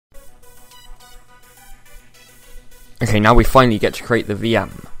Okay, now we finally get to create the VM.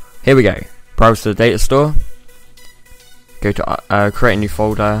 Here we go. Browse to the data store. Go to create a new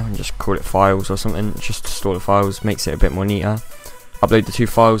folder and just call it files or something. Just to store the files, makes it a bit more neater. Upload the two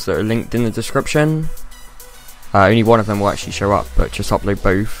files that are linked in the description. Only one of them will actually show up, but just upload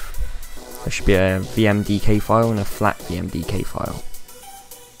both. There should be a VMDK file and a flat VMDK file.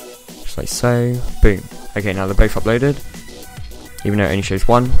 Just like so. Boom. Okay, now they're both uploaded. Even though it only shows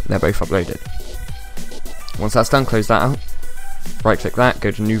one, they're both uploaded. Once that's done, close that out. Right click that, go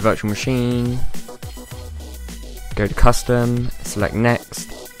to new virtual machine. Go to custom, select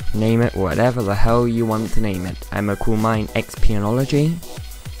next. Name it whatever the hell you want to name it. I'm gonna call mine XPEnology.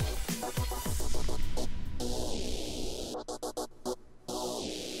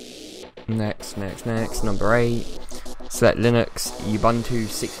 Next, number 8. Select Linux, Ubuntu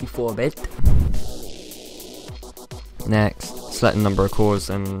 64-bit. Next, select the number of cores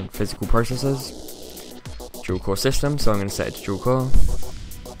and physical processors. Dual core system, so I'm going to set it to dual core.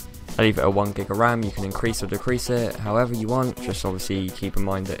 I leave it at 1 gig of RAM, you can increase or decrease it however you want, just obviously keep in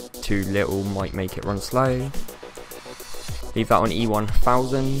mind that too little might make it run slow. Leave that on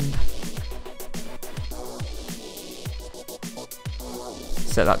E1000.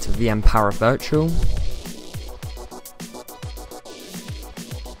 Set that to VM Power Virtual.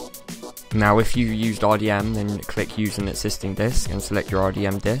 Now if you used RDM, then click use an existing disk and select your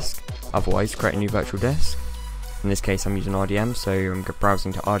RDM disk, otherwise create a new virtual disk. In this case I'm using RDM, so I'm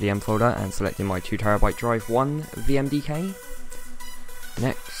browsing to RDM folder and selecting my 2TB drive 1 VMDK.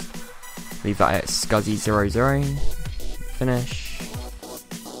 Next, leave that at SCSI00, finish,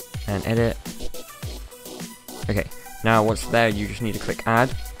 and edit. Okay, now once there you just need to click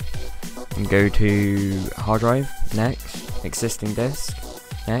add, and go to hard drive, next, existing disk,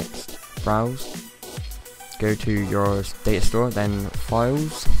 next, browse, go to your data store, then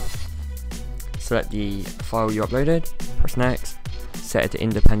files. Select the file you uploaded, press next, set it to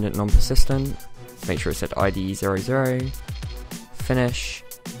independent non-persistent, make sure it's set to IDE00, finish,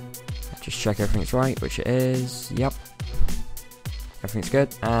 just check everything's right, which it is, yep, everything's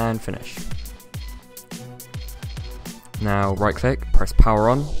good, and finish. Now right click, press power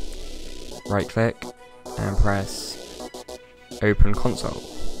on, right click, and press open console.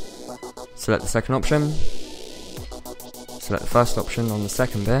 Select the second option, select the first option on the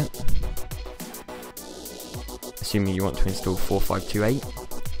second bit, assuming you want to install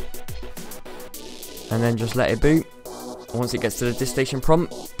 4528, and then just let it boot. Once it gets to the disk station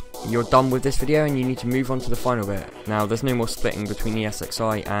prompt, you're done with this video and you need to move on to the final bit. Now there's no more splitting between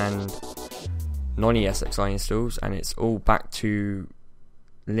ESXi and non-ESXi installs, and it's all back to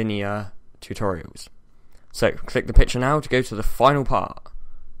linear tutorials. So click the picture now to go to the final part.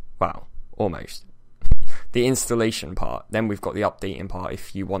 Well, almost. The installation part, then we've got the updating part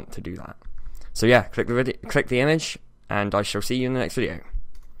if you want to do that. So yeah, click the image, and I shall see you in the next video.